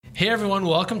Hey everyone,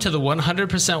 welcome to the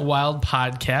 100% Wild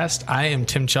podcast. I am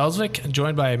Tim Chelswick,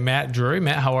 joined by Matt Drury.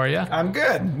 Matt, how are you? I'm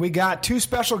good. We got two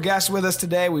special guests with us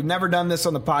today. We've never done this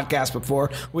on the podcast before.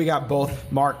 We got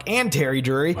both Mark and Terry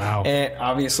Drury. Wow. And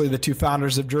obviously the two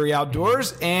founders of Drury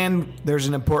Outdoors, and there's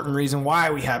an important reason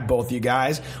why we have both you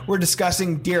guys. We're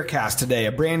discussing DeerCast today,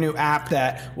 a brand new app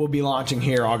that will be launching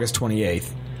here August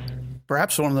 28th.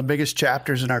 Perhaps one of the biggest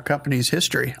chapters in our company's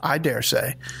history, I dare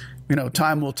say. You know,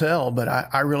 time will tell, but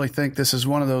I really think this is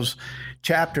one of those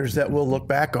chapters that we'll look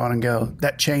back on and go,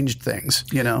 that changed things,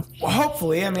 you know? Well,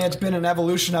 hopefully. I mean, it's been an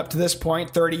evolution up to this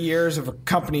point, 30 years of a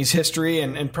company's history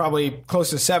and probably close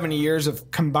to 70 years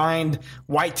of combined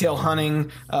whitetail hunting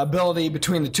ability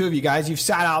between the two of you guys. You've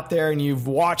sat out there and you've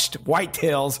watched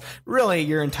whitetails really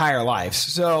your entire lives.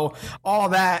 So all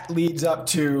that leads up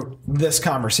to this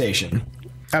conversation.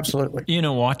 Absolutely. You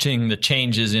know, watching the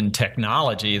changes in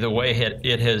technology, the way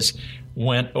it has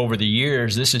went over the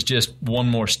years, this is just one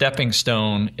more stepping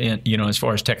stone in, you know, as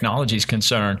far as technology is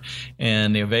concerned,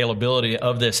 and the availability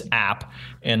of this app,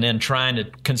 and then trying to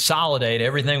consolidate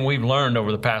everything we've learned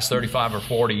over the past 35 or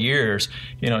 40 years,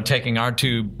 you know, taking our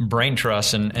two brain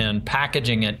trusts and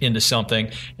packaging it into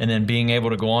something, and then being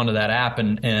able to go onto that app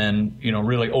and you know,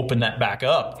 really open that back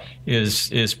up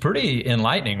is pretty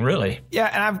enlightening, really. Yeah,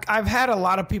 and I've had a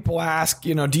lot of people ask,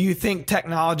 you know, do you think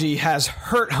technology has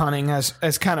hurt hunting,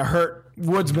 has kind of hurt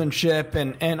woodsmanship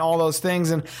and all those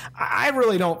things? And I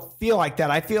really don't feel like that.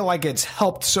 I feel like it's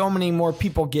helped so many more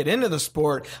people get into the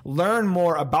sport, learn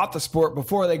more about the sport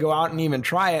before they go out and even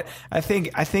try it. I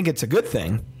think it's a good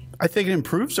thing. I think it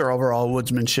improves their overall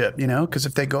woodsmanship, you know, because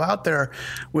if they go out there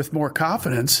with more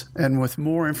confidence and with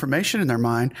more information in their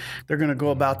mind, they're going to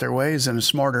go about their ways in a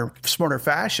smarter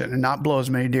fashion and not blow as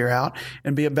many deer out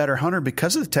and be a better hunter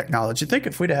because of the technology. Think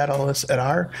if we'd had all this at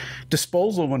our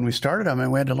disposal when we started, I mean,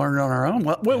 we had to learn it on our own.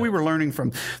 Well, we were learning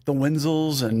from the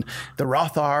Wenzels and the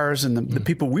Rothars and the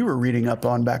people we were reading up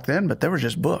on back then, but they were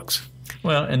just books.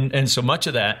 Well, and so much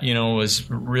of that, you know, was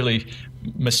really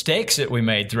mistakes that we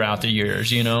made throughout the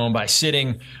years, you know, by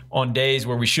sitting on days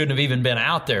where we shouldn't have even been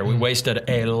out there. We wasted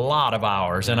a lot of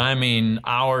hours, and I mean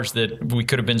hours that we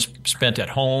could have been spent at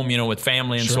home, you know, with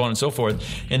family and so on and so forth.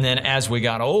 And then as we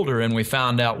got older and we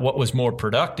found out what was more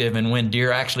productive and when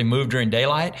deer actually moved during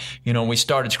daylight, you know, we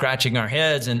started scratching our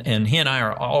heads, and he and I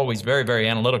are always very, very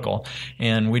analytical,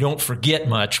 and we don't forget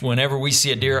much. Whenever we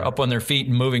see a deer up on their feet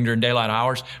and moving during daylight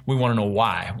hours, we want to know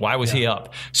why. Why was he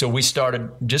up? So we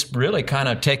started just really kind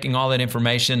of taking all that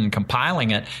information and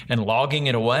compiling it and logging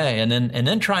it away, and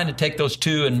then trying to take those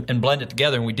two and blend it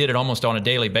together. And we did it almost on a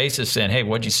daily basis, saying, hey,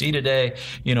 what'd you see today?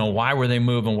 You know, why were they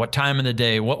moving? What time of the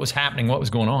day? What was happening? What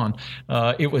was going on?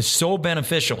 It was so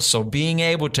beneficial. So being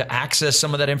able to access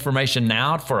some of that information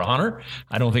now for a hunter,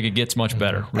 I don't think it gets much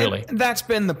better, really. And that's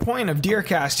been the point of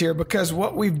DeerCast here, because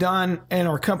what we've done in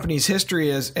our company's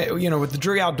history is, you know, with the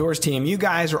Drury Outdoors team, you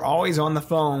guys are always on the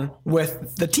phone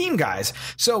with the team guys.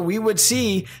 So we would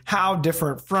see how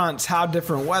different fronts, how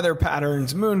different weather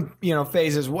patterns, moon, you know,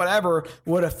 phases, whatever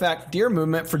would affect deer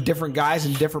movement for different guys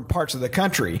in different parts of the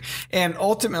country. And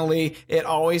ultimately, it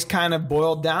always kind of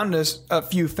boiled down to a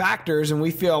few factors, and we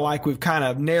feel like we've kind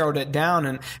of narrowed it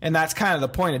down, and that's kind of the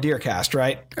point of DeerCast,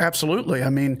 right? Absolutely. I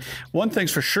mean, one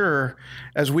thing's for sure,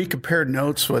 as we compared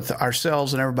notes with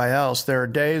ourselves and everybody else, there are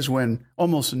days when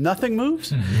almost nothing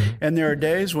moves, and there are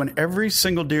days when every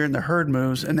single deer in the herd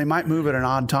moves, and they might move at an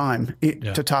odd time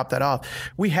to top that off.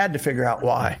 We had to figure out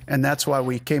why, and that's why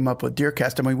we came up with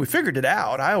DeerCast. I mean, we figured it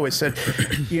out. I always said,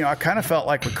 you know, I kind of felt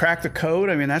like we cracked the code.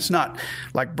 I mean, that's not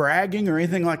like bragging or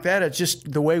anything like that. It's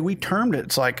just the way we termed it.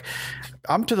 It's like,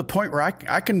 I'm to the point where I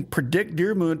can predict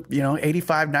deer movement, you know,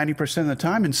 85, 90% of the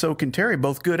time, and so can Terry,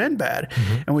 both good and bad.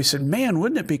 And we said, man,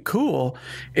 wouldn't it be cool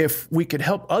if we could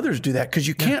help others do that? Because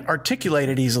you can't articulate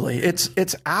it easily.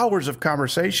 It's hours of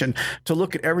conversation to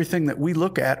look at everything that we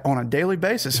look at on a daily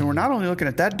basis. And we're not only looking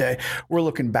at that day, we're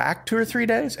looking back 2 or 3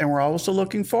 days, and we're also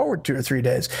looking forward 2 or 3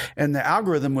 days. And the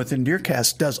algorithm within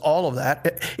DeerCast does all of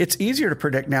that. It's easier to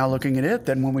predict now looking at it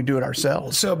than when we do it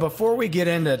ourselves. So before we get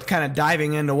into kind of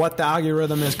diving into what the algorithm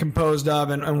is composed of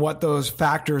and what those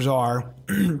factors are,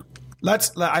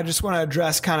 I just want to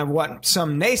address kind of what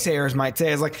some naysayers might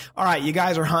say is like, all right, you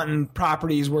guys are hunting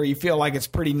properties where you feel like it's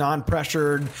pretty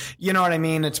non-pressured. You know what I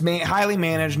mean? It's highly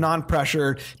managed,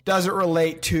 non-pressured. Does it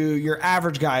relate to your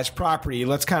average guy's property?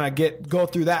 Let's kind of go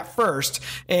through that first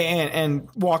and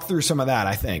walk through some of that,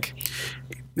 I think.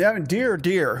 Yeah,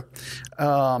 deer.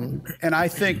 And I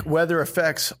think weather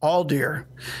affects all deer.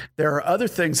 There are other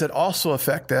things that also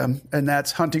affect them, and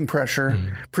that's hunting pressure,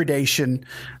 predation,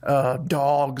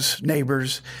 dogs,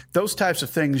 neighbors, those types of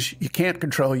things you can't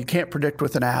control, you can't predict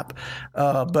with an app.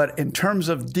 But in terms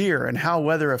of deer and how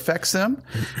weather affects them,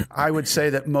 I would say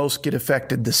that most get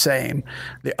affected the same.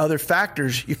 The other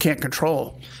factors you can't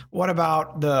control. What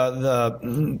about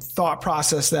the thought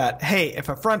process that, hey, if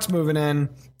a front's moving in,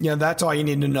 that's all you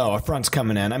need to know. A front's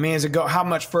coming in. I mean, how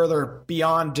much further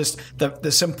beyond just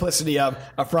the simplicity of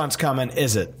a front's coming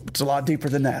is it? It's a lot deeper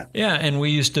than that. Yeah, and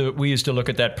we used to look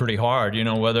at that pretty hard.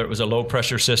 Whether it was a low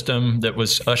pressure system that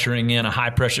was ushering in a high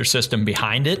pressure system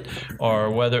behind it,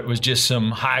 or whether it was just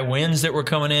some high winds that were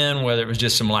coming in, whether it was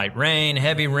just some light rain,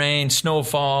 heavy rain,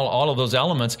 snowfall. All of those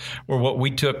elements were what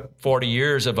we took 40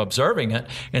 years of observing it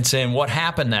and saying, what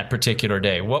happened that particular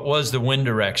day? What was the wind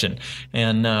direction,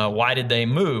 and why did they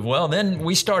move? Well, then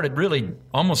we started really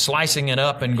almost slicing it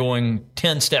up and going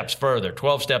 10 steps further,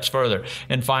 12 steps further,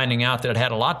 and finding out that it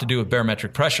had a lot to do with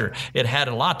barometric pressure. It had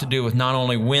a lot to do with not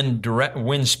only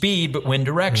wind speed, but wind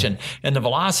direction and the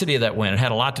velocity of that wind. It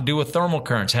had a lot to do with thermal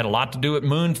currents, had a lot to do with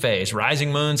moon phase,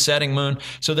 rising moon, setting moon.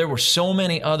 So there were so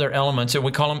many other elements, and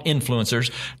we call them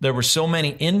influencers. There were so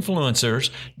many influencers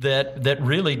that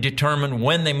really determined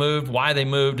when they moved, why they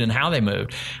moved, and how they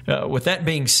moved. With that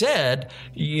being said,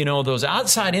 those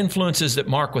outside influences that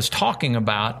Mark was talking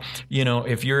about,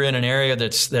 if you're in an area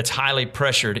that's highly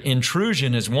pressured,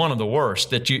 intrusion is one of the worst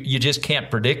that you just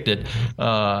can't predict it.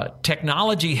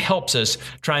 Technology helps us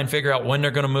try and figure out when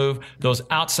they're going to move. Those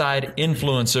outside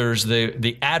influencers,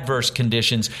 the adverse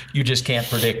conditions, you just can't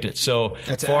predict it. So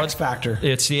it's the X factor.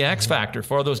 It's the X factor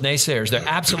for those naysayers. They're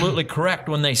absolutely correct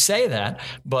when they say that,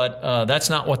 but that's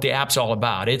not what the app's all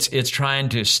about. It's trying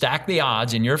to stack the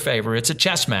odds in your favor. It's a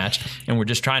chess match, and we're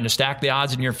just trying to stack the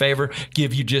odds in your favor,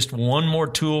 give you just one more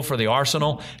tool for the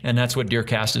arsenal, and that's what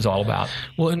DeerCast is all about.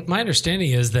 Well, and my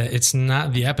understanding is that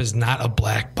the app is not a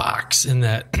black box, in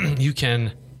that you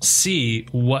can see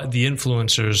what the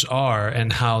influencers are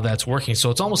and how that's working. So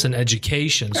it's almost an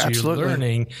education. So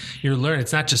Absolutely. You're learning.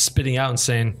 It's not just spitting out and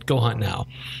saying, go hunt now.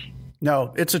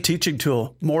 No, it's a teaching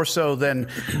tool more so than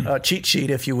a cheat sheet,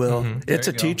 if you will. Mm-hmm. It's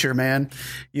a teacher, man.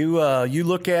 You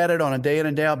look at it on a day in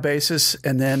and day out basis,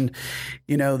 and then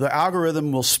the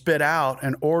algorithm will spit out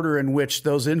an order in which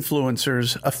those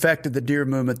influencers affected the deer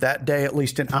movement that day, at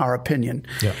least in our opinion.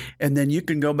 Yeah. And then you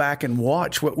can go back and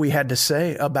watch what we had to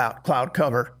say about cloud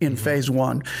cover in phase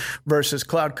 1 versus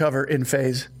cloud cover in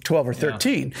phase 12 or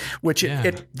 13, which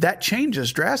that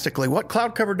changes drastically. What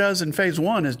cloud cover does in phase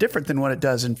 1 is different than what it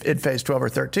does in phase 12 or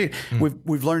 13. Mm.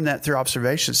 We've learned that through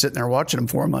observation, sitting there watching them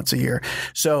 4 months a year.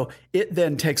 So it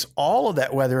then takes all of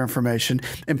that weather information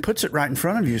and puts it right in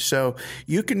front of you. So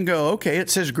you can go, okay,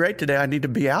 it says great today, I need to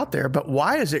be out there, but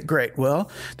why is it great? Well,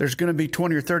 there's going to be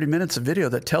 20 or 30 minutes of video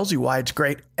that tells you why it's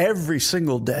great every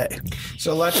single day.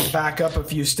 So let's back up a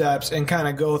few steps and kind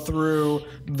of go through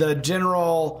the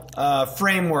general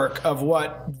framework of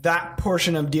what that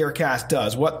portion of DeerCast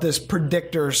does, what this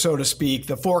predictor, so to speak,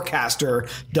 the forecaster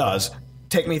does.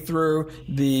 Take me through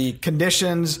the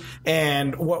conditions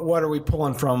and what are we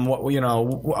pulling from,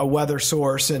 a weather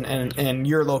source and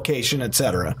your location, et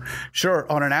cetera. Sure.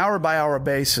 On an hour by hour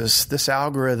basis, this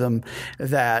algorithm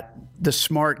that the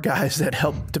smart guys that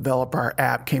helped develop our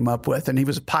app came up with, and he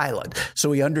was a pilot,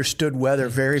 so he understood weather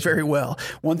very, very well.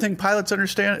 One thing pilots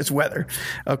understand is weather.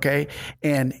 Okay.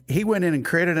 And he went in and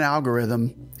created an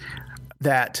algorithm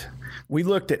that we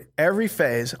looked at every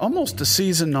phase, almost a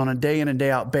season on a day in and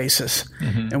day out basis.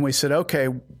 Mm-hmm. And we said, okay,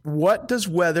 what does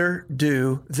weather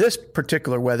do, this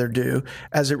particular weather do,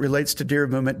 as it relates to deer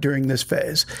movement during this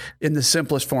phase in the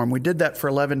simplest form? We did that for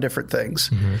 11 different things.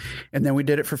 Mm-hmm. And then we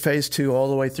did it for phase 2 all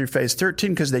the way through phase 13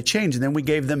 because they changed. And then we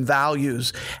gave them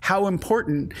values. How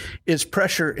important is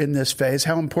pressure in this phase?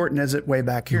 How important is it way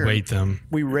back here? Rate them.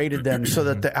 We rated them so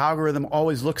that the algorithm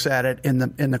always looks at it in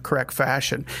the correct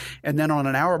fashion. And then on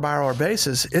an hour by hour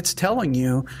basis, it's telling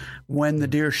you when the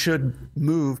deer should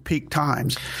move peak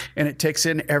times. And it takes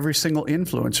in every single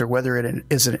influencer, whether it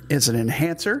is an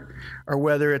enhancer or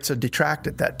whether it's a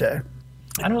detractant that day.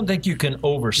 I don't think you can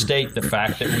overstate the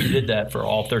fact that we did that for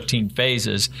all 13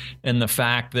 phases, and the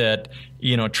fact that,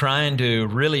 trying to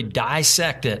really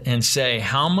dissect it and say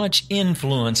how much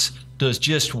influence does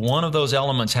just one of those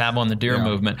elements have on the deer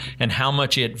movement, and how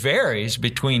much it varies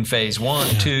between phase 1,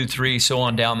 2, 3, so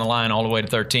on down the line all the way to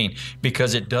 13,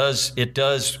 because it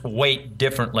does weight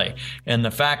differently. And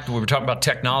the fact, we were talking about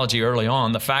technology early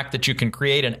on, the fact that you can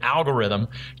create an algorithm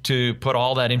to put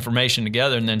all that information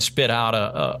together and then spit out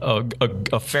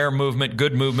a fair movement,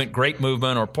 good movement, great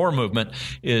movement, or poor movement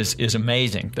is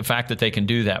amazing. The fact that they can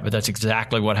do that, but that's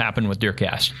exactly what happened with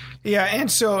DeerCast. Yeah, and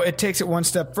so it takes it one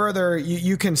step further.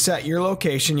 You can set your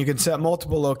location. You can set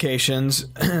multiple locations,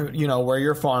 where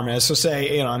your farm is. So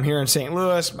say, I'm here in St.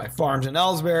 Louis, my farm's in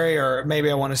Ellsbury, or maybe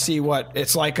I want to see what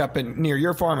it's like up near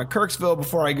your farm in Kirksville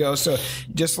before I go. So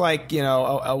just like,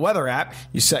 a weather app,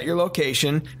 you set your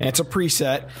location, and it's a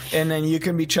preset, and then you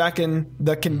can be checking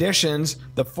the conditions,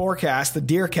 the forecast, the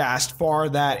DeerCast for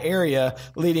that area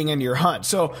leading into your hunt.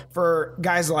 So for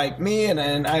guys like me,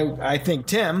 and I think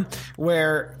Tim,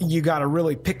 where you got to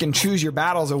really pick and choose your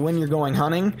battles of when you're going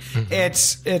hunting,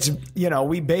 it's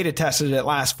we beta tested it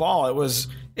last fall. It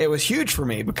was huge for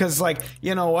me because,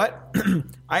 you know what?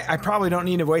 I probably don't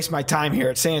need to waste my time here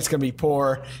at saying it's going to be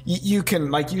poor. You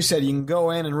can, like you said, you can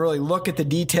go in and really look at the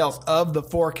details of the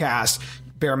forecast.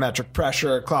 Barometric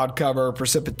pressure, cloud cover,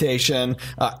 precipitation,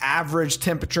 average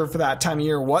temperature for that time of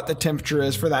year, what the temperature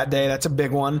is for that day. That's a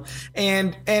big one.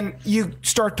 And you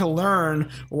start to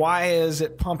learn, why is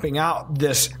it pumping out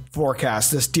this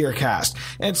forecast, this DeerCast?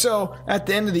 And so at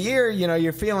the end of the year,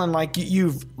 you're feeling like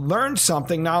you've learned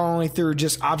something, not only through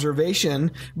just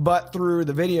observation, but through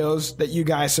the videos that you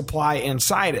guys supply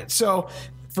inside it. So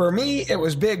for me, it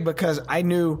was big because I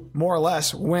knew more or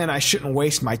less when I shouldn't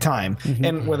waste my time.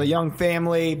 And with a young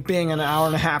family, being an hour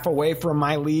and a half away from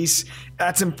my lease,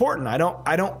 that's important. I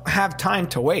don't have time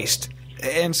to waste.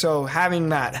 And so having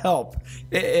that help,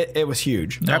 it was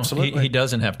huge. No, Absolutely. He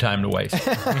doesn't have time to waste.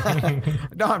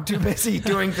 No, I'm too busy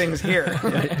doing things here.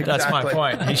 That's my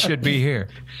point. He should be here.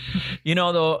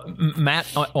 Though, Matt,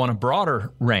 on a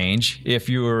broader range, if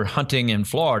you were hunting in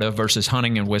Florida versus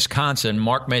hunting in Wisconsin,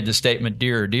 Mark made the statement,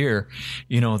 deer or deer,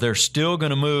 they're still going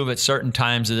to move at certain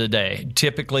times of the day.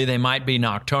 Typically, they might be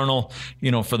nocturnal,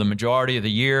 for the majority of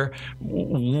the year.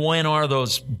 When are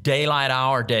those daylight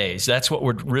hour days? That's what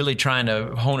we're really trying to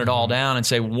hone it all down and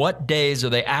say, what days are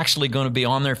they actually going to be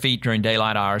on their feet during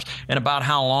daylight hours, and about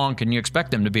how long can you expect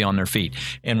them to be on their feet?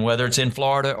 And whether it's in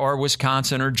Florida or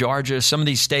Wisconsin or Georgia, some of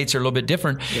these states are a little bit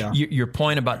different. Yeah. Your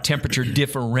point about temperature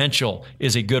differential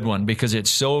is a good one because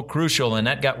it's so crucial, and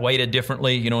that got weighted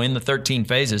differently, in the 13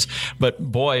 phases. But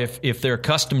boy, if they're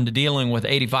accustomed to dealing with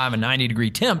 85 and 90 degree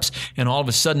temps, and all of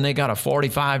a sudden they got a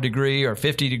 45 degree or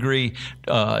 50 degree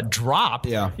drop,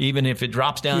 even if it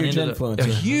drops down huge into a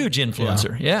huge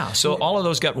influencer. Yeah. So all of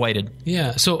those got weighted.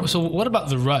 Yeah. So what about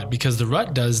the rut? Because the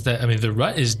rut does that. I mean, the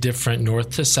rut is different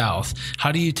north to south.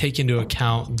 How do you take into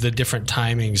account the different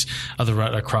timings of the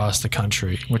rut across the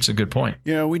country? Which is a good point.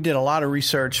 We did a lot of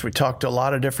research. We talked to a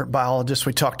lot of different biologists.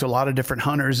 We talked to a lot of different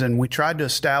hunters, and we tried to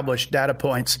establish data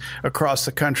points across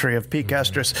the country of peak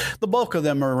estrus. The bulk of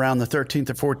them are around the 13th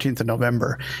or 14th of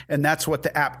November. And that's what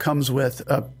the app comes with,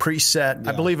 a preset,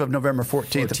 I believe of November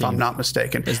 14th, if I'm not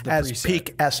mistaken, as preset.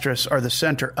 Peak estrus are the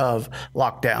center of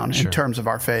lockdown in terms of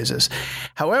our phases.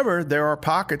 However, there are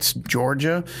pockets,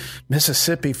 Georgia,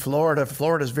 Mississippi, Florida.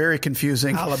 Florida's very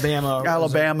confusing.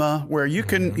 Alabama, where you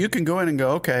can go in and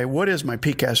go, okay, what is my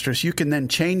peak estrus? You can then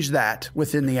change that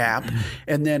within the app,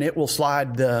 and then it will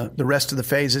slide the rest of the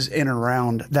phases in and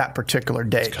around that particular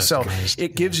date. So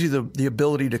it gives you the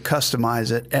ability to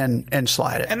customize it and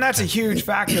slide it. And that's a huge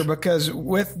factor because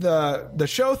with the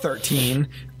show 13,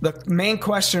 the main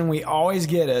question we always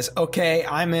get is, okay,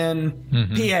 I'm in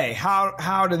PA.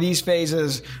 How do these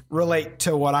phases relate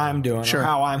to what I'm doing or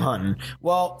how I'm hunting?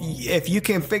 Well, if you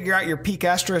can figure out your peak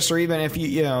estrus, or even if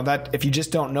if you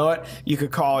just don't know it, you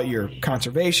could call your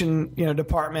conservation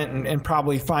department and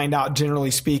probably find out,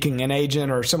 generally speaking, an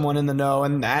agent or someone in the know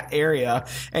in that area,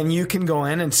 and you can go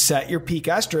in and set your peak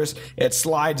estrus. It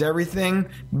slides everything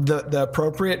the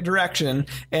appropriate direction,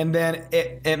 and then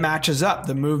it matches up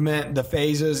the movement, the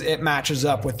phases. It matches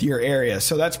up with your area.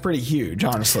 So that's pretty huge,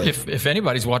 honestly. If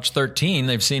anybody's watched 13,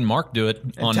 they've seen Mark do it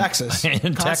in Texas.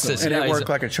 In Texas. And it worked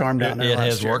like a charm down there. It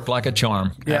has worked like a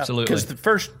charm. Yeah, absolutely. Because the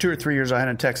first 2 or 3 years I had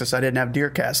in Texas, I didn't have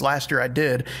DeerCast. Last year I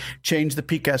did change the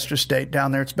peak estrus date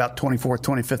down there. It's about 24th,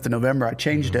 25th of November. I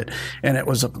changed it, and it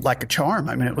was like a charm.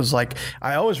 I mean, it was like,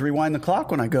 I always rewind the clock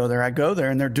when I go there. I go there,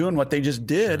 and they're doing what they just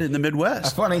did in the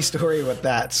Midwest. A funny story with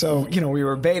that. So, we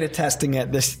were beta testing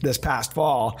it this past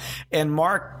fall, and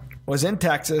Mark was in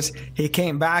Texas. He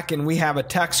came back, and we have a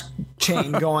text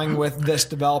chain going with this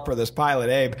developer, this pilot,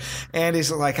 Abe. And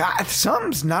he's like,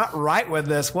 something's not right with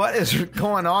this. What is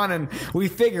going on? And we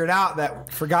figured out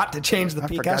that forgot to change the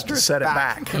peak forgot to set it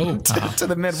back. to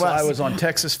the Midwest. So I was on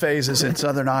Texas phases in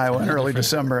southern Iowa in early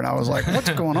December, and I was like, what's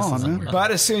going on, man?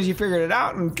 But as soon as you figured it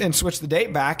out and switched the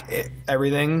date back,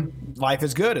 life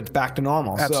is good. It's back to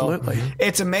normal. Absolutely. So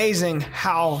it's amazing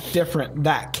how different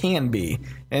that can be.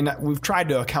 And we've tried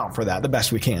to account for that the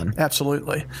best we can.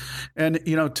 Absolutely. And,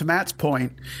 to Matt's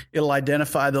point, it'll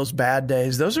identify those bad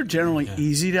days. Those are generally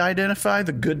easy to identify.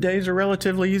 The good days are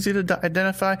relatively easy to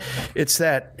identify. It's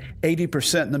that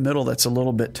 80% in the middle that's a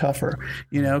little bit tougher,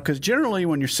 because generally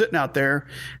when you're sitting out there,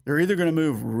 they're either going to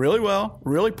move really well,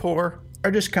 really poor,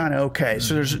 or just kind of okay.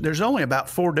 So there's only about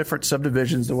 4 different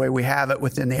subdivisions the way we have it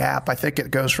within the app. I think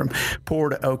it goes from poor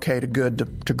to okay to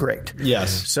good to great.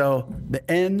 Yes. So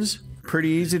the ends, pretty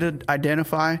easy to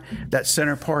identify. That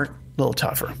center part, a little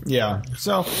tougher. Yeah.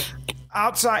 So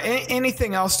outside,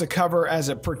 anything else to cover as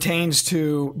it pertains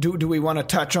to, do we want to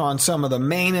touch on some of the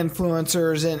main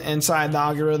influencers inside the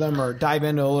algorithm or dive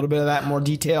into a little bit of that in more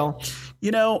detail?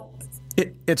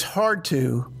 It's hard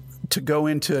to go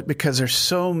into it because there's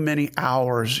so many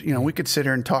hours. We could sit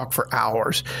here and talk for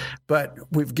hours, but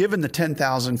we've given the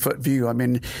 10,000 foot view. I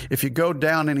mean, if you go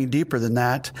down any deeper than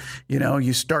that,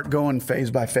 you start going phase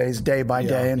by phase, day by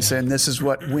day, and saying this is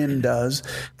what wind does,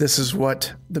 this is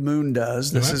what the moon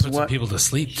does, this is what people to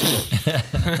sleep too.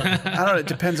 I don't know. It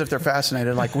depends if they're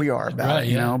fascinated like we are about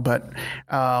it, but.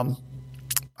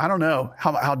 I don't know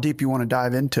how deep you want to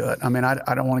dive into it. I mean, I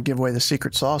don't want to give away the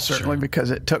secret sauce, certainly,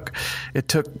 because it took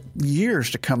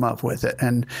years to come up with it,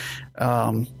 and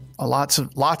lots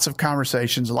of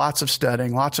conversations, lots of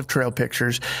studying, lots of trail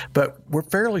pictures. But we're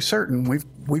fairly certain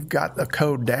we've got the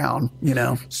code down.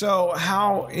 So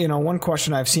how one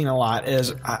question I've seen a lot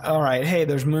is, all right, hey,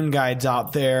 there's moon guides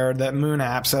out there, that moon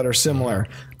apps that are similar.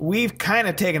 We've kind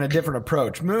of taken a different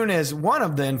approach. Moon is one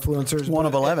of the influencers, one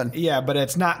of 11. But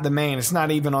it's not the main. It's not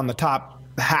even on the top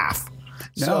half.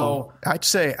 No, so I'd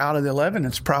say out of the 11,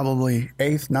 it's probably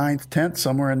 8th, 9th, 10th,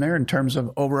 somewhere in there in terms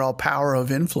of overall power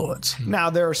of influence.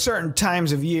 Now, there are certain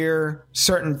times of year,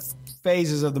 certain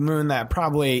phases of the moon that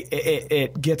probably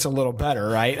it gets a little better,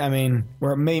 right? I mean,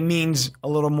 where it means a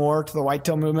little more to the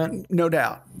whitetail movement. No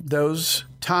doubt. Those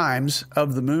times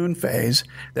of the moon phase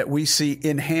that we see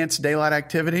enhanced daylight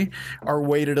activity are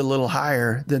weighted a little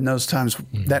higher than those times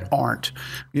that aren't.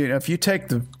 If you take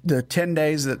the 10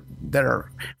 days that are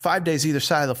 5 days either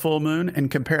side of the full moon and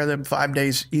compare them 5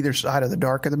 days either side of the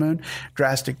dark of the moon,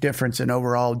 drastic difference in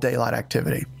overall daylight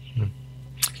activity.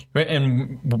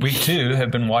 And we too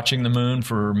have been watching the moon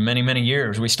for many, many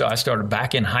years. I started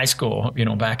back in high school,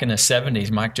 back in the 70s.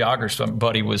 Mike Jogger,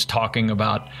 somebody was talking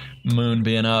about moon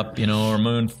being up, or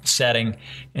moon setting.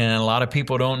 And a lot of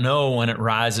people don't know when it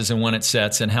rises and when it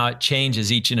sets and how it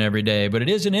changes each and every day. But it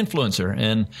is an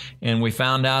influencer. And we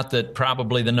found out that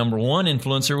probably the number one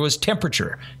influencer was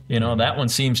temperature. That one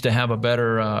seems to have a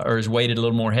better, or is weighted a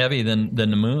little more heavy than the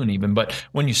moon even. But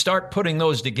when you start putting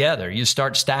those together, you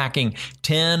start stacking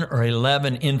 10 or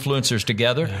 11 influencers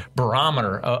together.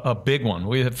 Barometer, a big one.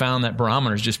 We have found that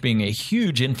barometer is just being a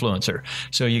huge influencer.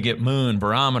 So you get moon,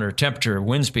 barometer, temperature,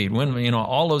 wind speed,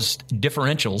 all those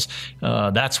differentials.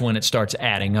 That's when it starts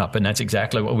adding up, and that's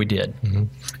exactly what we did.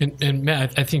 Mm-hmm. And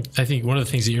Matt, I think one of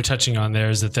the things that you're touching on there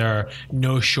is that there are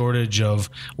no shortage of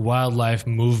wildlife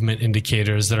movement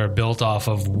indicators that are built off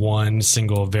of one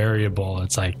single variable.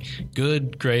 It's like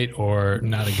good, great, or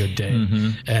not a good day.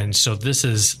 Mm-hmm. And so this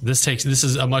is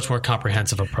a much more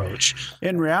comprehensive approach.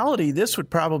 In reality, this would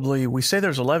probably, we say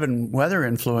there's 11 weather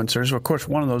influencers. Of course,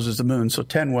 one of those is the moon, so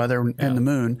 10 weather and the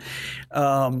moon.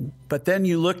 But then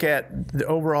you look at the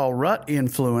overall rut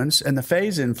influence and the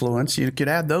phase influence. You could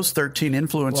add those 13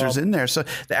 influencers in there. So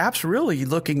the app's really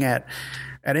looking at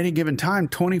any given time,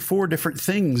 24 different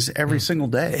things every single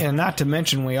day. And not to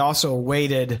mention, we also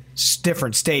weighted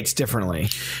different states differently.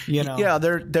 Yeah,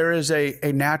 there is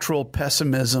a natural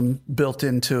pessimism built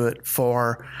into it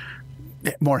for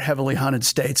more heavily hunted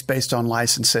states based on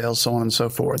license sales, so on and so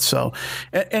forth. So,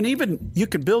 and even you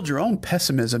could build your own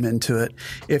pessimism into it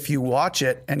if you watch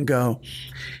it and go,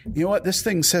 you know what, this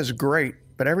thing says great,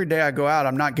 but every day I go out,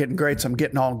 I'm not getting greats, I'm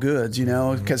getting all goods,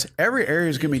 because every area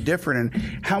is going to be different,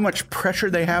 and how much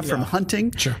pressure they have from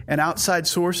hunting and outside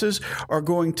sources are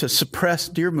going to suppress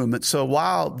deer movement. So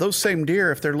while those same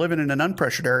deer, if they're living in an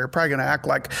unpressured area, are probably going to act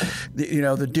like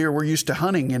the deer we're used to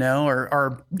hunting,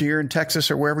 or deer in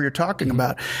Texas or wherever you're talking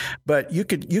about. But you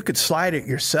could slide it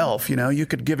yourself, you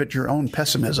could give it your own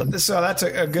pessimism. So that's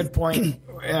a good point.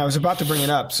 I was about to bring it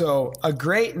up. So a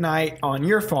great night on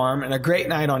your farm and a great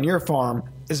night on your farm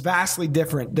is vastly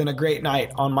different than a great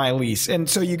night on my lease. And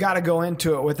so you got to go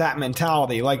into it with that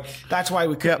mentality. Like, that's why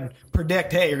we couldn't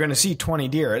predict, hey, you're going to see 20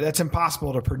 deer. That's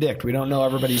impossible to predict. We don't know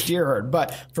everybody's deer herd.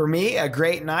 But for me, a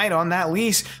great night on that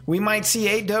lease, we might see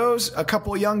 8 does, a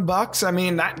couple of young bucks. I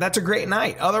mean, that's a great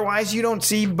night. Otherwise, you don't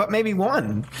see but maybe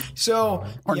one. So,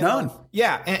 or none.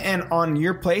 Yeah, and on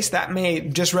your place, that may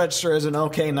just register as an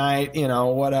okay night,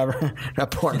 whatever, a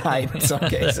poor night in some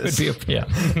cases.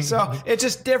 So it's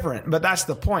just different, but that's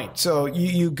the point. So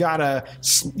you gotta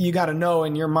know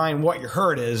in your mind what your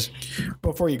herd is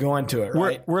before you go into it,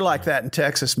 right? We're like that in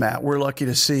Texas, Matt. We're lucky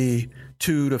to see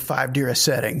 2 to 5 deer a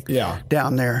setting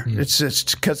down there. It's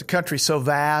because the country's so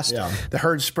vast, the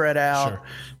herd's spread out.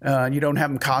 You don't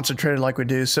have them concentrated like we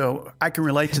do. So I can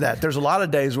relate to that. There's a lot of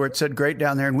days where it said great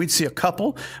down there and we'd see a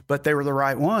couple, but they were the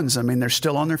right ones. I mean, they're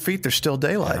still on their feet. They're still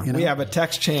daylight. We have a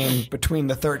text chain between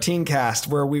the 13 cast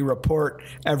where we report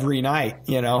every night,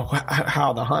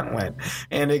 how the hunt went.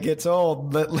 And it gets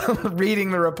old reading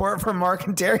the report from Mark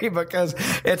and Terry because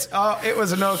it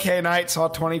was an okay night, saw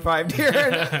 25 deer.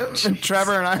 And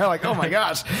Trevor and I are like, oh my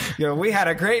gosh, we had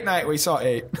a great night. We saw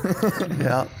 8.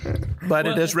 But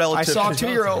it is relative. I saw a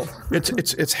 2-year-old.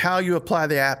 It's how you apply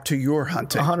the app to your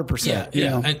hunting. 100%.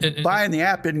 Yeah. And buying the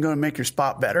app isn't going to make your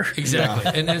spot better.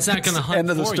 Exactly. And it's not going to hunt End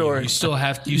of the for story. you. You still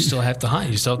have to hunt.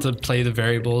 You still have to play the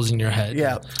variables in your head.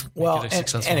 Yeah. Well,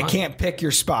 and it can't pick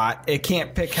your spot. It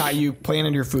can't pick how you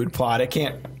planted your food plot. It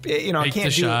can't, it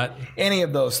can't do any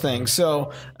of those things.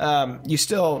 So you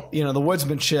still, the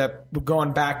woodsmanship,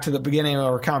 going back to the beginning of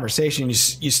our conversation,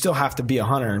 you still have to be a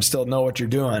hunter and still know what you're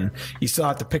doing. You still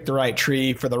have to pick the right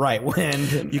tree for the right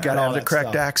wind. You got to have the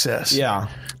correct access. Yeah.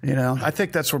 I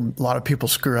think that's where a lot of people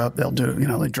screw up. They'll do,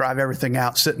 they drive everything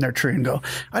out, sit in their tree and go,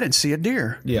 I didn't see a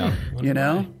deer. Yeah.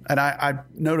 And I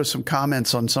noticed some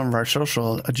comments on some of our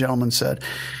social. A gentleman said,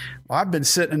 I've been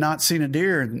sitting and not seen a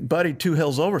deer, and Buddy 2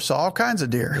 hills over saw all kinds of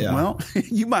deer. Yeah. Well,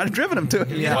 you might have driven them to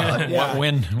it.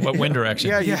 What wind direction?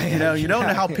 You don't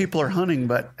know how people are hunting,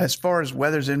 but as far as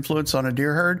weather's influence on a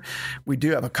deer herd, we do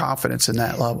have a confidence in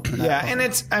that level.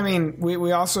 And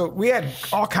we had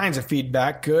all kinds of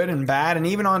feedback, good and bad, and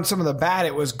even on some of the bad,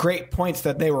 it was great points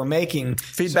that they were making.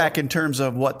 Feedback in terms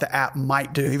of what the app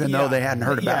might do, even though they hadn't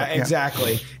heard about it. Yeah,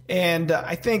 exactly. And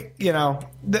I think,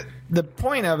 the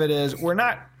point of it is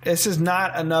this is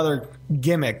not another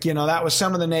gimmick. That was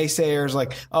some of the naysayers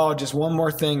like, oh, just one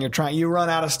more thing. You run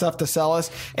out of stuff to sell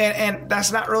us. And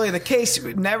that's not really the case.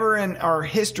 Never in our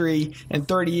history in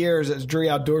 30 years as Drury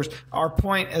Outdoors, our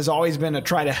point has always been to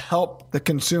try to help the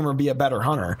consumer be a better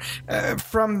hunter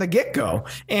from the get-go.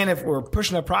 And if we're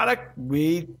pushing a product,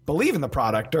 we believe in the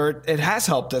product, or it has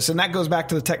helped us. And that goes back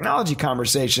to the technology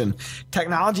conversation.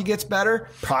 Technology gets better,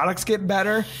 products get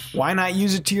better. Why not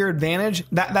use it to your advantage?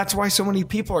 That's why so many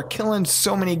people are killing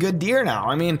so many good deer now.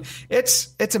 I mean,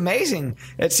 it's amazing.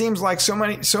 It seems like so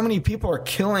many people are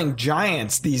killing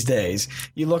giants these days.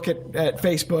 You look at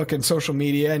Facebook and social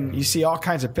media and you see all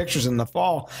kinds of pictures in the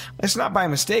fall. It's not by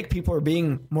mistake. People are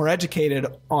being more educated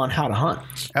on how to hunt.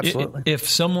 Absolutely. If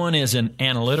someone is an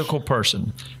analytical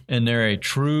person and they're a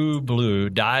true blue,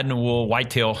 dyed-in-the-wool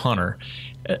whitetail hunter,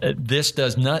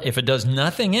 if it does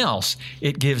nothing else,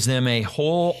 it gives them a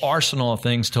whole arsenal of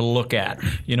things to look at.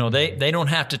 They don't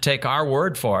have to take our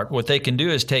word for it. What they can do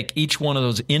is take each one of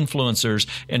those influencers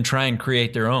and try and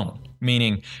create their own.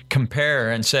 Meaning compare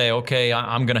and say, okay,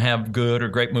 I'm going to have good or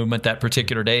great movement that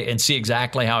particular day and see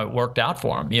exactly how it worked out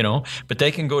for them, But they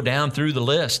can go down through the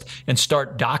list and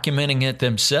start documenting it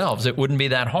themselves. It wouldn't be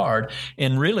that hard,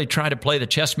 and really try to play the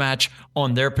chess match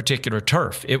on their particular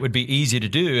turf. It would be easy to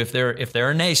do if they're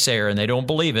a naysayer and they don't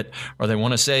believe it, or they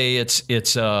want to say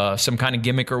it's some kind of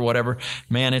gimmick or whatever.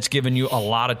 Man, it's given you a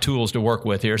lot of tools to work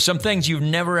with here. Some things you've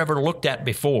never ever looked at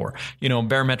before.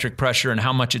 Barometric pressure and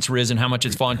how much it's risen, how much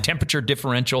it's fallen, temperature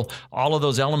differential, all of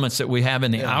those elements that we have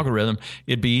in the algorithm.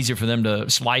 It'd be easier for them to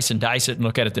slice and dice it and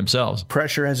look at it themselves.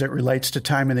 Pressure as it relates to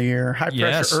time of the year. High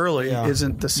pressure early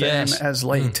isn't the same as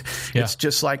late. It's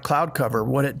just like cloud cover.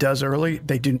 What it does early,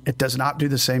 it does not do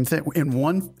the same thing.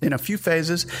 In a few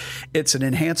phases, it's an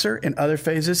enhancer. In other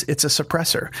phases, it's a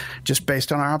suppressor, just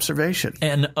based on our observation.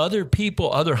 And other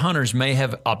hunters may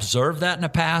have observed that in the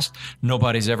past.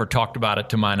 Nobody's ever talked about it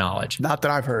to my knowledge. Not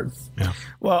that I've heard. Yeah.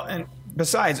 Well, and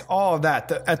besides all of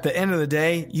that, at the end of the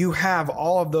day, you have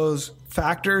all of those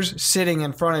factors sitting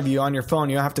in front of you on your phone.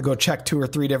 You don't have to go check 2 or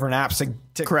 3 different apps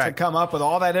to come up with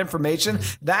all that information.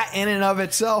 That in and of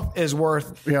itself is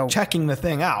worth checking the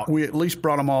thing out. We at least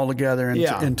brought them all together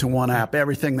into one app,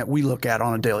 everything that we look at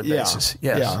on a daily basis.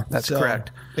 Yes, that's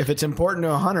correct. If it's important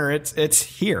to a hunter, it's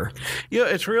here.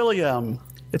 It's really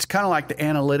It's kind of like the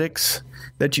analytics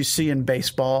that you see in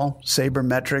baseball,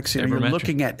 sabermetrics. You're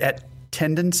looking at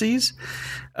tendencies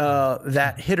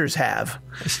that hitters have.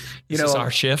 This is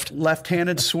our shift.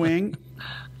 Left-handed swing.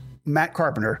 Matt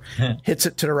Carpenter hits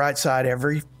it to the right side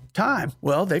every time.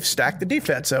 Well, they've stacked the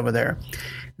defense over there.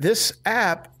 This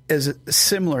app is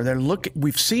similar.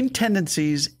 We've seen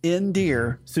tendencies in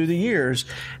deer through the years.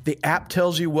 The app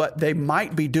tells you what they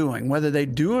might be doing. Whether they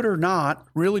do it or not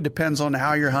really depends on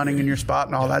how you're hunting in your spot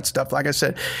and all that stuff. Like I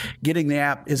said, getting the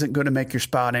app isn't going to make your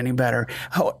spot any better.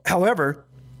 However,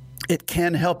 it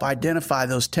can help identify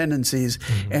those tendencies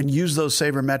and use those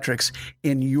sabermetrics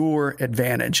in your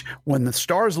advantage. When the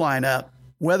stars line up,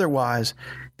 weather-wise,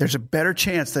 there's a better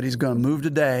chance that he's going to move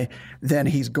today than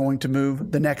he's going to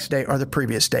move the next day or the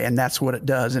previous day. And that's what it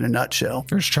does in a nutshell.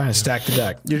 You're just trying to stack the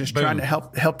deck. You're just trying to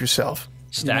help yourself.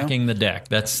 Stacking the deck.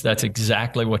 That's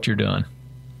exactly what you're doing.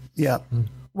 Yeah.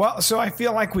 Well, so I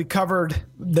feel like we covered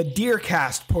the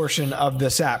DeerCast portion of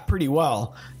this app pretty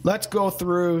well. Let's go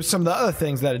through some of the other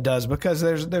things that it does, because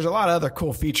there's a lot of other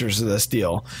cool features of this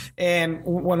deal. And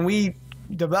when we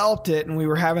developed it and we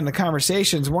were having the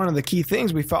conversations, one of the key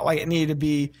things we felt like it needed to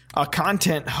be a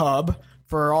content hub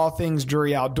for all things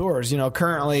Drury Outdoors.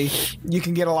 Currently you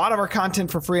can get a lot of our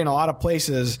content for free in a lot of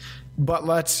places, but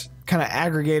let's kind of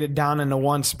aggregate it down into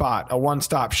one spot, a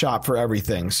one-stop shop for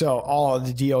everything. So all of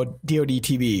the DOD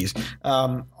TVs,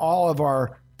 all of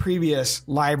our previous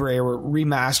library, we're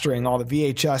remastering all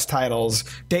the VHS titles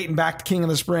dating back to King of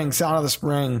the Spring, Sound of the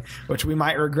Spring, which we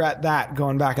might regret that,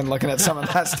 going back and looking at some of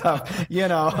that stuff,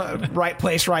 Right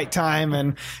Place, Right Time,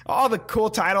 and all the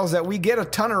cool titles that we get a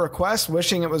ton of requests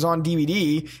wishing it was on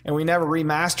DVD and we never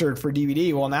remastered for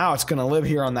DVD. Well, now it's going to live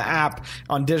here on the app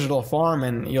on digital form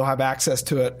and you'll have access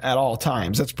to it at all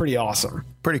times. That's pretty awesome.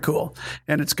 Pretty cool.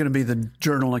 And it's going to be the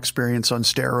journal experience on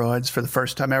steroids for the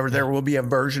first time ever. There will be a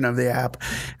version of the app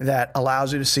that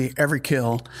allows you to see every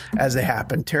kill as they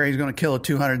happen. Terry's going to kill a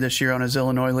 200 this year on his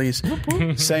Illinois lease.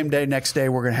 Same day, next day,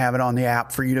 we're going to have it on the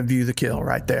app for you to view the kill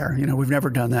right there. We've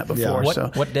never done that before. Yeah.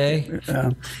 What day?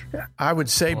 I would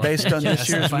say based on this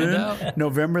year's moon,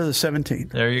 November the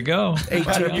 17th. There you go.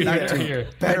 18, 19.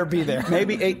 Better be there.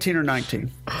 Maybe 18 or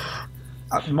 19.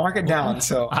 Mark it down.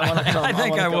 So I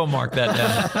think I will mark that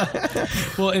down.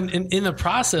 Well, in the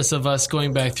process of us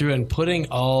going back through and putting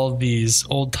all these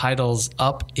old titles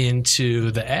up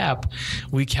into the app,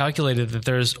 we calculated that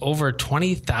there's over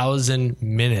 20,000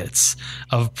 minutes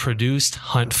of produced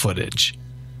hunt footage.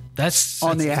 That's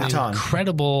on the app. An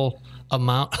incredible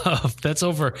amount of, that's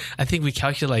over, I think we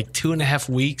calculate like 2.5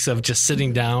 weeks of just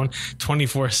sitting down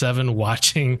 24/7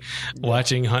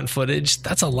 watching hunt footage.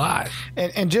 That's a lot.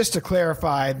 And just to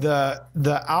clarify,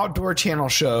 the Outdoor Channel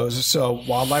shows, so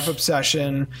Wildlife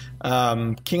Obsession,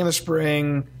 King of the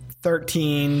Spring,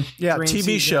 13. Yeah,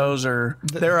 TV shows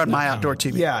they're on My Outdoor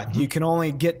TV. Yeah, you can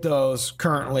only get those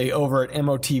currently over at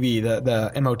MOTV,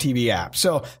 the MOTV app.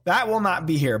 So that will not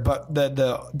be here, but the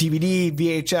DVD,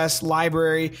 VHS,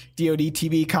 library, DOD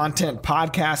TV content,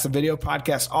 podcasts, the video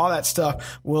podcast, all that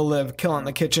stuff will live Killing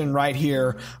the Kitchen right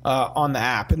here on the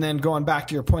app. And then going back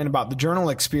to your point about the journal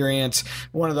experience,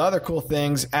 one of the other cool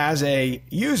things as a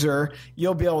user,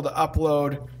 you'll be able to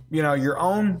upload your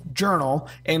own journal,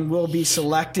 and we'll be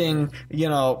selecting,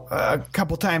 a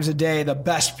couple times a day, the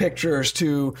best pictures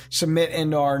to submit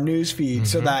into our news feed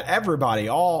so that everybody,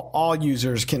 all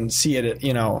users can see it,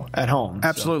 at home.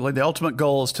 Absolutely. So the ultimate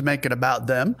goal is to make it about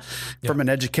them from an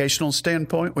educational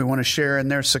standpoint. We want to share in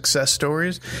their success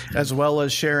stories as well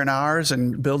as share in ours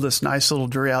and build this nice little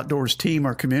Drury Outdoors team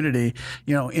or community,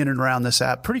 in and around this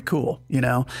app. Pretty cool,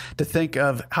 to think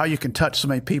of how you can touch so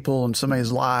many people and so many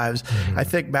lives. I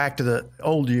think back to the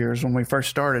old years when we first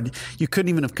started, you couldn't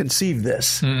even have conceived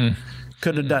this.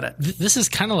 Couldn't have done it. This is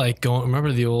kind of like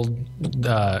remember the old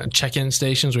check-in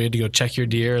stations where you had to go check your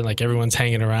deer and like everyone's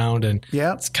hanging around, and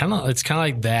it's kind of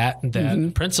like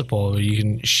that principle where you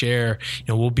can share.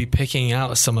 We'll be picking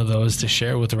out some of those to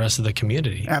share with the rest of the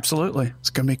community. Absolutely,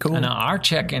 it's gonna be cool. And our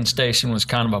check-in station was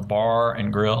kind of a bar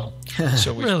and grill,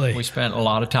 so we spent a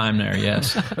lot of time there.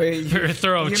 Yes, very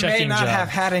thorough checking. You may not have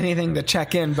had anything to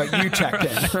check in, but you checked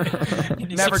in.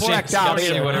 Never checked out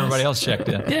either. See what everybody else checked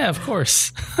in. Yeah, of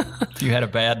course. If you had a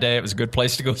bad day, it was a good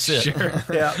place to go sit. Sure.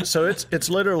 Yeah, so it's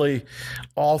literally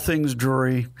all things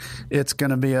Drury. It's going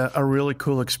to be a really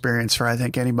cool experience for, I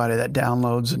think, anybody that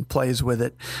downloads and plays with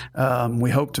it. We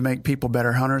hope to make people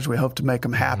better hunters. We hope to make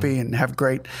them happy and have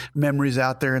great memories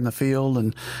out there in the field.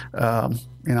 And,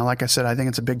 like I said, I think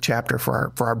it's a big chapter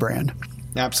for our brand.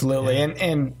 Absolutely.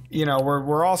 And you know,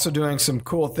 we're also doing some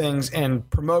cool things in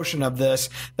promotion of this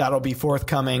that'll be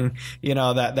forthcoming, you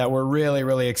know, that we're really,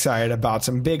 really excited about.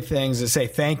 Some big things to say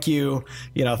thank you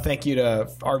to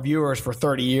our viewers for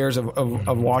 30 years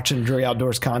of watching Drury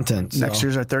Outdoors content. So, Next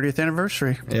year's our 30th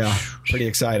anniversary. yeah, pretty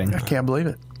exciting. I can't believe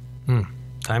it.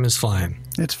 Time is flying.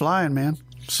 It's flying, man.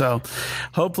 So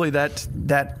hopefully that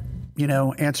you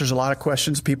know, answers a lot of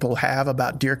questions people have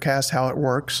about DeerCast, how it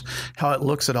works, how it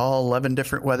looks at all 11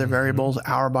 different weather variables,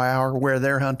 hour by hour, where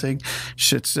they're hunting.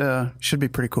 Should be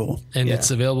pretty cool. And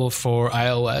it's available for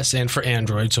iOS and for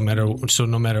Android. So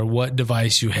no matter what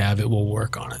device you have, it will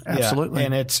work on it. Absolutely.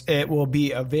 Yeah, and it will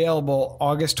be available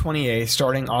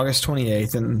starting August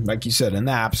 28th, and like you said, in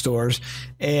the app stores.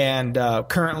 And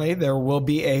currently there will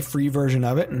be a free version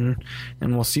of it, and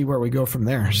we'll see where we go from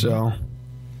there. So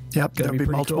Yep, there'll be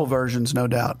multiple versions, no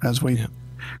doubt, as we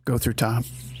go through time.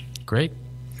 Great.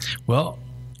 Well,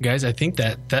 guys, I think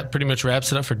that pretty much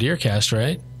wraps it up for DeerCast,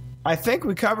 right? I think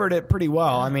we covered it pretty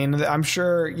well. I mean, I'm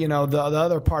sure, you know, the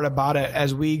other part about it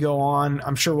as we go on,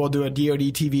 I'm sure we'll do a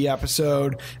DoD TV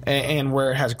episode and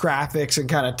where it has graphics and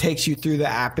kind of takes you through the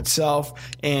app itself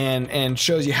and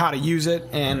shows you how to use it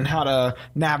and how to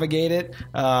navigate it.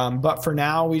 But for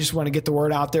now, we just want to get the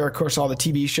word out there. Of course, all the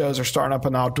TV shows are starting up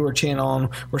on the Outdoor Channel, and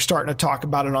we're starting to talk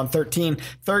about it on 13.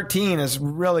 13 is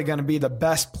really going to be the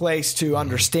best place to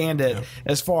understand it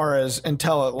as far as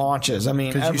until it launches. I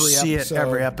mean, Because you see it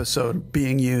every episode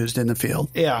being used in the field.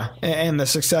 Yeah, and the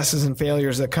successes and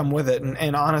failures that come with it.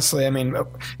 And honestly, I mean,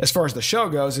 as far as the show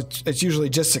goes, it's usually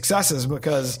just successes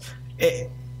because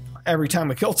every time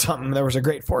we killed something, there was a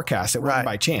great forecast. It wasn't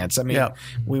by chance. I mean,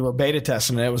 we were beta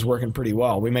testing it. It was working pretty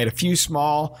well. We made a few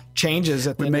small changes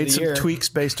at the end of the year. We made some tweaks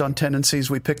based on tendencies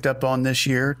we picked up on this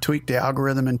year, tweaked the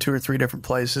algorithm in 2 or 3 different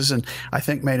places, and I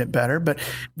think made it better. But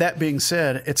that being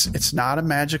said, it's not a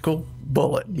magical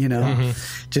bullet, you know.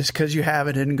 Just because you have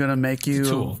it isn't going to make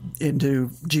you into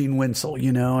Gene Winsel,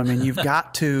 you know. I mean, you've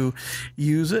got to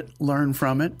use it, learn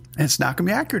from it, and it's not going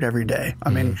to be accurate every day.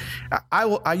 I mean,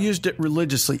 I used it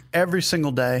religiously every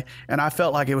single day, and I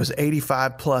felt like it was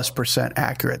 85+%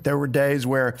 accurate. There were days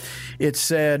where it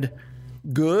said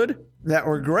good that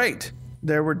were great.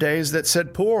 There were days that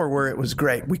said poor where it was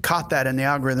great. We caught that in the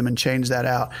algorithm and changed that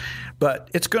out.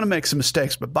 But it's going to make some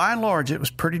mistakes. But by and large, it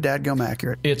was pretty dadgum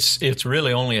accurate. It's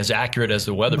really only as accurate as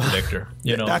the weather predictor.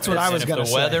 You know, that's what I was going to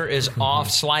say. If the weather is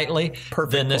off slightly,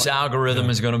 then this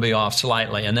algorithm is going to be off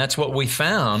slightly. And that's what we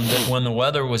found, that when the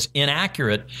weather was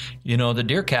inaccurate, you know, the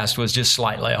DeerCast was just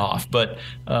slightly off. But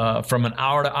from an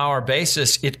hour-to-hour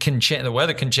basis, it can change. The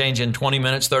weather can change in 20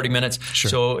 minutes, 30 minutes. Sure.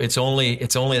 So it's only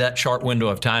that short window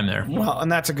of time there. Well,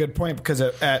 and that's a good point because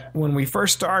when we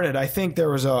first started, I think there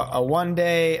was a 1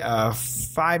 day, a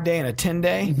 5 day, and a 10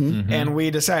 day, and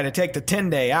we decided to take the 10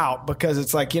 day out because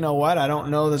it's like, you know what? I don't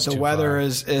know that the weather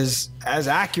is as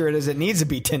accurate as it needs to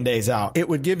be 10 days out. It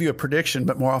would give you a prediction,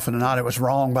 but more often than not, it was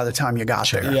wrong by the time you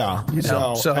got there. Yeah. You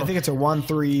know? So I think it's a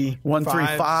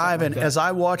 1-3-5. And as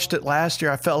I watched it last year,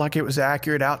 I felt like it was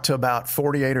accurate out to about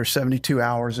 48 or 72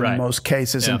 hours in most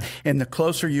cases. Yeah. And the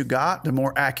closer you got, the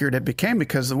more accurate it became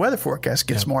because the weather forecast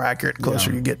gets more accurate the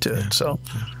closer you get to it. So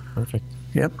perfect.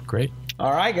 Yep. Great.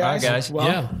 All right, guys.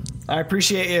 Well, I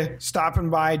appreciate you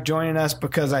stopping by, joining us,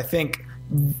 because I think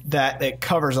that it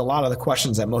covers a lot of the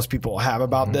questions that most people have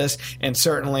about this. And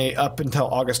certainly up until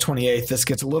August 28th, this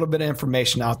gets a little bit of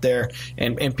information out there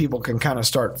and people can kind of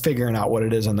start figuring out what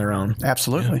it is on their own.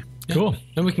 Absolutely. Yeah. Cool.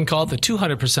 Then we can call it the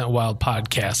 200% Wild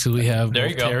Podcast because we have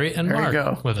both Terry and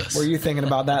Mark with us. Were you thinking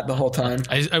about that the whole time?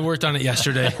 I worked on it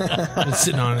yesterday. I've been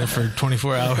sitting on it for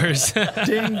 24 hours.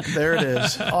 Ding, there it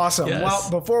is. Awesome. Yes. Well,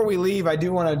 before we leave, I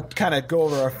do want to kind of go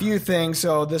over a few things.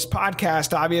 So this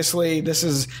podcast, obviously, this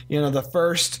is, you know, the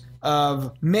first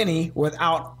of many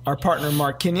without our partner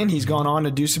Mark Kenyon. He's gone on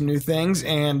to do some new things,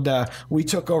 and we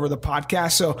took over the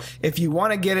podcast. So if you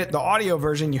want to get it, the audio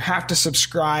version, you have to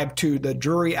subscribe to the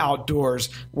Drury Outdoors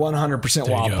 100%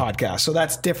 Wild podcast. So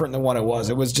that's different than what it was.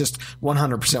 It was just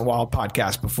 100% Wild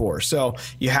podcast before. So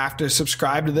you have to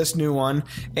subscribe to this new one.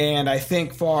 And I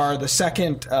think for the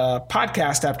second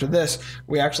podcast after this,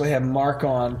 we actually have Mark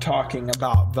on talking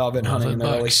about velvet hunting in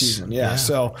the early season. Yeah.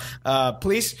 So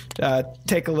please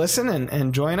take a listen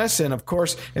and join us. And of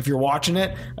course, if you're watching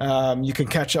it, you can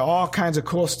catch all kinds of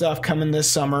cool stuff coming this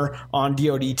summer on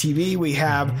DoD TV. We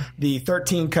have the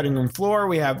 13 Cutting Room Floor.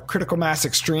 We have Critical Mass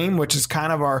Extreme, which is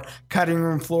kind of our cutting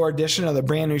room floor edition of the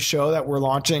brand new show that we're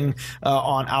launching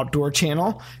on Outdoor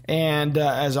Channel. And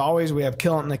as always, we have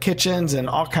Kill It in the Kitchens and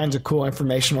all kinds of cool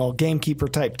informational gamekeeper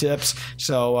type tips.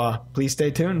 So please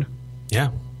stay tuned.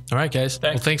 Yeah. All right, guys.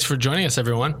 Well, thanks for joining us,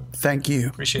 everyone. Thank you.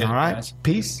 Appreciate it. All right. Guys.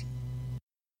 Peace.